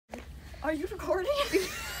Are you recording?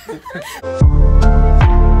 I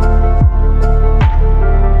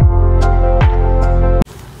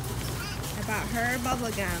bought her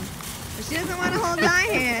bubble gum, but she doesn't want to hold my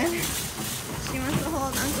hand. She wants to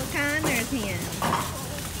hold Uncle Connor's hand.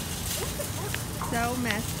 So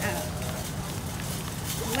messed up.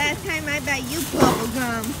 Last time I bought you bubble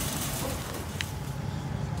gum.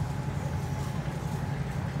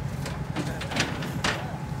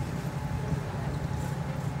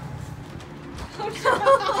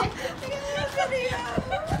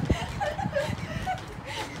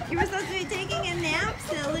 You were supposed to be taking a nap,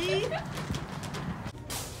 silly.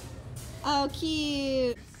 Oh,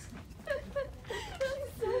 cute.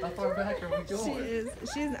 How far back are we going?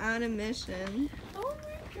 She's on a mission. Oh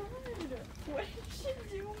my god. What is she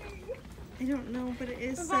doing? I don't know, but it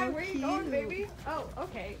is so Bye, where cute. you going, baby? Oh,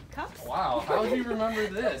 okay. Cups? Wow, how do you remember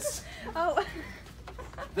this? Oh.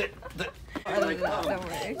 I like Don't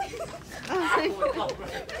worry.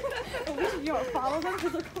 You want to follow them?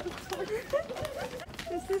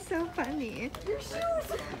 This is so funny. Your shoes.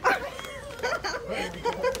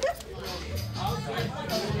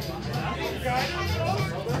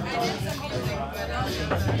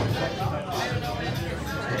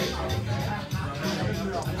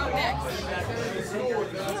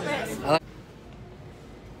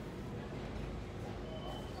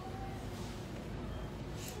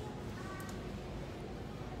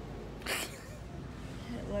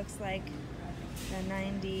 It looks like the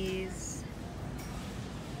 90s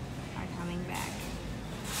are coming back.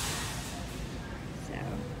 So,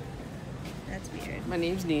 that's weird. My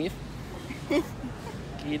name's Neve. Get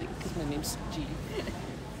it? Because my name's G.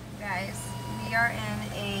 Guys, we are in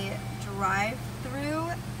a drive-through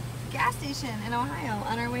gas station in Ohio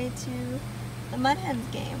on our way to the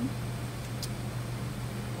Mudhens game.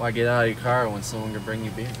 Why get out of your car when someone can bring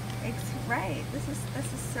you beer? Right. This is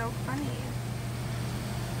so funny.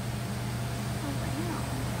 Oh wow.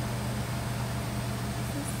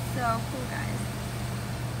 This is so cool, guys.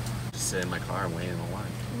 Just sit in my car and wait in the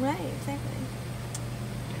line. Right, exactly.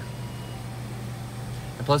 Yeah.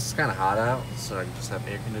 And plus it's kind of hot out, so I can just have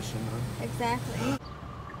air conditioning on. Exactly.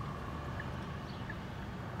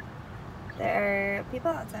 There are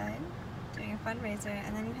people outside doing a fundraiser,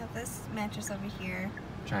 and then you have this mattress over here.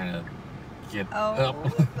 Trying to get Oh up.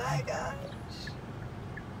 my gosh.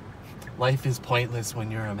 Life is pointless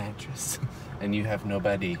when you're a mattress and you have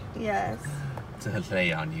nobody Yes. to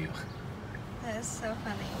lay on you. That is so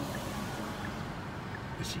funny.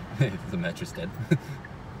 Is she? Is the mattress dead?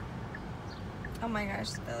 Oh my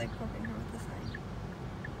gosh, they're like poking her with